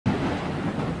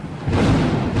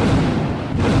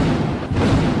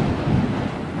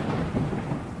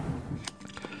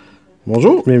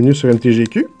Bonjour, bienvenue sur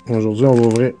MTGQ. Aujourd'hui, on va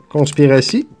ouvrir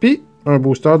Conspiracy, puis un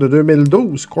booster de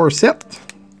 2012, Core 7.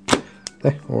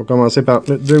 On va commencer par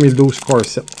le 2012 Core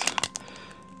 7.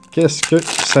 Qu'est-ce que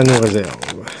ça nous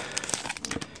réserve?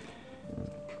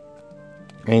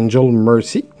 Angel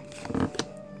Mercy,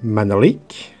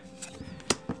 Manolique.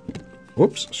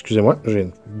 Oups, excusez-moi,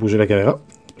 j'ai bougé la caméra.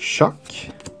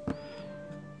 Choc.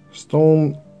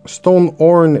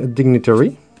 Stonehorn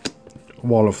Dignitary.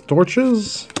 Wall of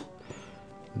Torches.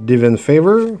 Divine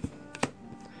Favor.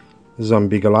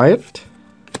 Zombie Goliath.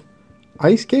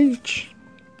 Ice Cage.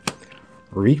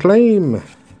 Reclaim.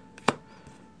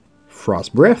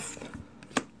 Frost Breath.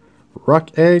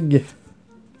 Rock Egg.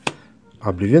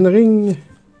 Oblivion Ring.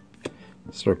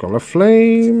 Circle of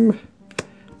Flame.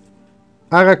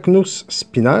 Arachnus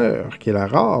Spinner, qui est la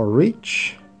rare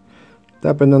Reach.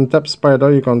 Tap and untap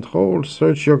spider you control.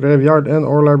 Search your graveyard and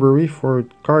or library for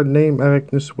card name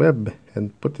Arachnus Web and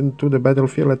put into the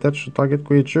battlefield attached to target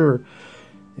creature.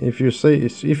 If you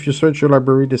search your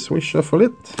library this way, shuffle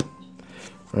it.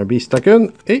 Un Beast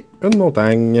Token et une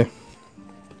montagne.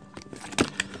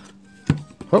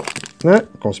 Oh,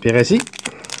 Conspiracy. Est-ce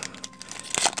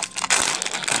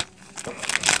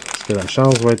que la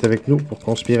chance va être avec nous pour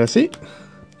Conspiracy?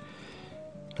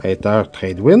 Aether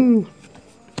Tradewind.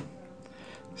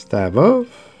 Stavov.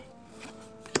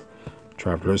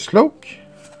 Traveler's Cloak.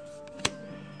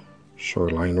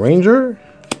 Shoreline Ranger.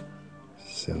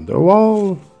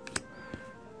 Cinderwall.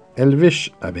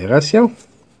 Elvish Aberration.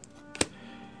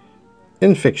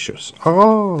 Infectious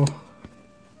Aurora.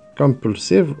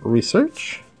 Compulsive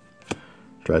Research.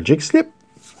 Tragic Slip.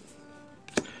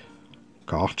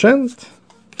 Corchant.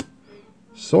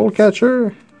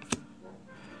 Soulcatcher.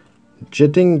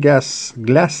 Jetting Glass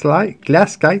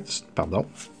Kites, pardon.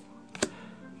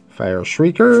 Fire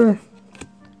Shrieker.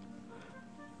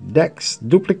 Dex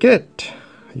Duplicate.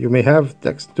 You may have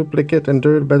Dex Duplicate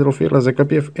enter the battlefield as a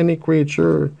copy of any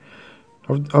creature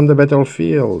on the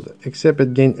battlefield, except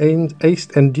it gain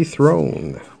haste and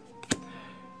dethrone.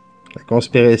 La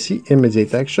Conspiracy,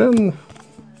 Immediate Action.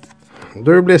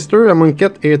 Deux blisters,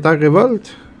 Amonketh et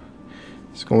Revolt.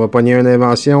 Est-ce qu'on va pogner une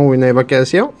invention ou une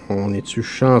invocation? On est-tu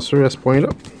chanceux à ce point-là?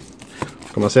 On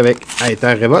va commencer avec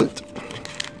Aether Revolt.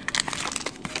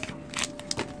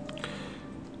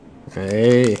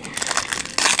 Hey.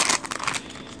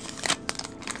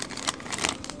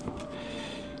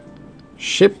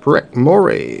 Shipwreck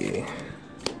Moray.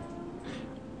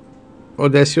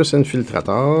 Audacious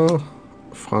Infiltrator.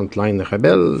 Frontline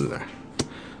Rebel.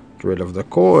 Dread of the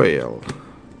Coil.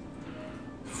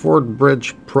 Fort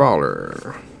Bridge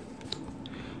Prowler.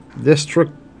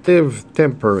 Destructive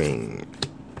Tempering.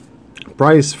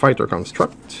 Prize Fighter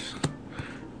Construct.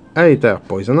 Aether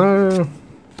Poisoner.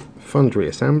 Foundry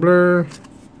Assembler.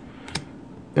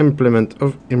 Implement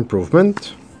of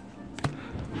Improvement.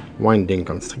 Winding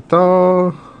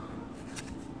Constrictor.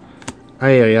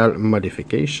 Aerial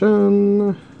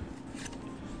Modification.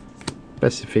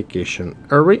 Pacification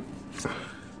Array.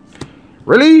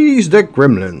 Release the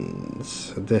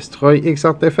Gremlins. Destroy X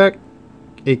artefact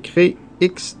et crée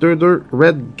X22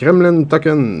 Red Gremlin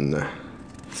Token.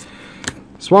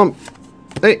 Swamp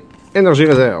et énergie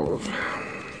réserve.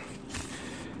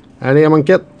 Allez,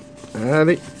 Amonketh.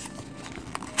 Allez.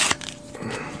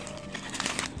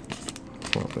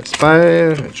 On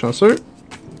espère être chanceux.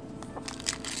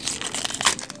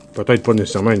 Peut-être pas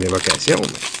nécessairement une évocation,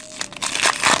 mais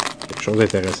quelque chose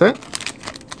d'intéressant.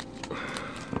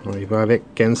 On y va avec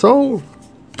Cancel.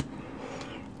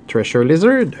 Treasure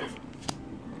Lizard.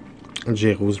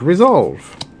 Jeru's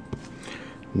Resolve.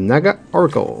 Naga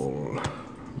Oracle.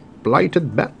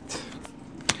 Blighted Bat.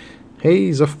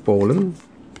 Haze of Poland.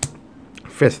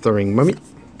 Festering Mummy.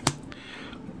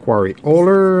 Quarry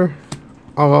Hauler.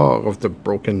 Aurora of the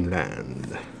Broken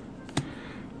Land.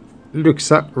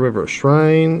 Luxa River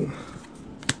Shrine.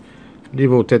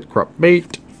 Devoted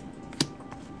Cropbait.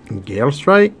 Gale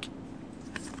Strike.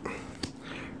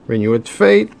 Renewed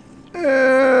Fate.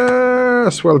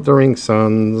 Sweltering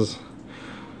Suns.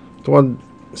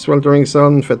 Sweltering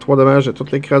Sun fait 3 dommages à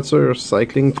toutes les créatures.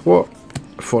 Cycling 3.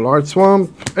 Full Art Swamp.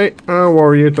 Et un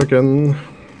Warrior Token.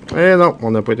 Et non,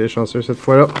 on n'a pas été chanceux cette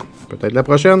fois-là. Peut-être la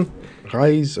prochaine.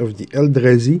 Rise of the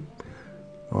Eldrazi.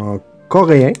 En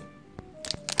coréen.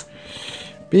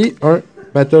 Puis un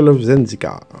Battle of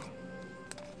Zendikar.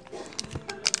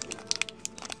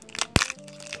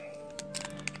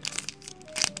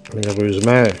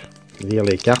 Malheureusement, lire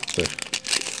les cartes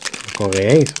en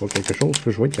coréen, c'est pas quelque chose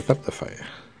que je vais être capable de faire.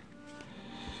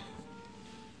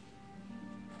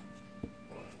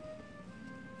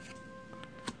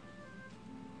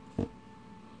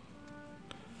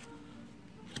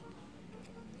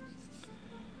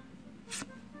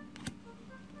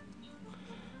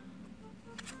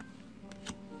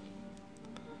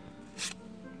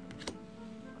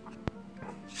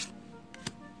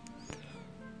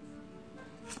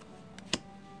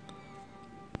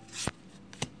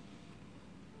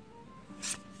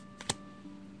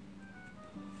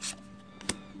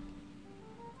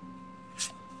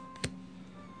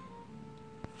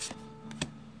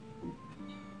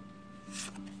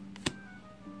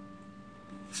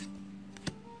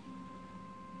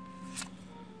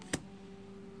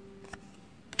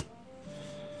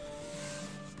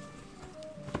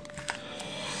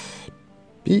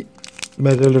 Puis,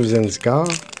 Battle of Zendikar.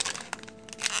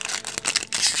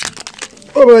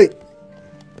 Oh boy!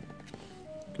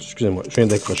 Excusez-moi, je viens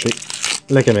d'accrocher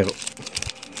la caméra.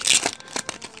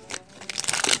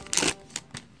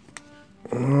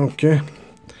 OK.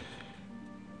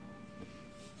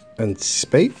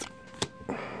 Anticipate.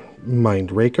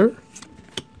 Mindraker.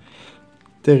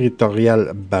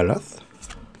 Territorial Baloth.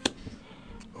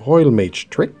 Royal Mage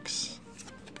Tricks.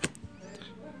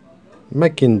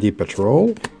 Mackindy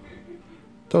Patrol.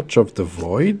 Touch of the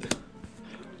Void.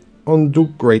 Undo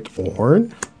Great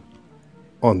Horn.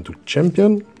 Undo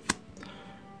Champion.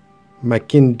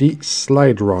 Mackindy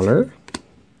Slide Runner.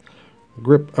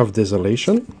 Grip of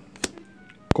Desolation.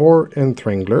 Core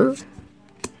Entrangler.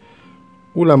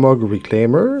 Ulamog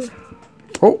Reclaimer.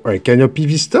 Oh, un Canopy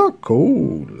Vista.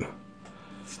 Cool.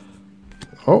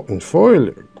 Oh, une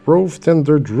foil. Grove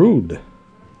Tender Druid.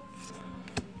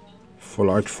 Full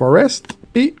Art Forest.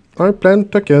 Et un Plant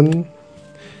Token.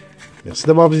 Merci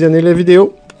d'avoir visionné la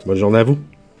vidéo. Bonne journée à vous.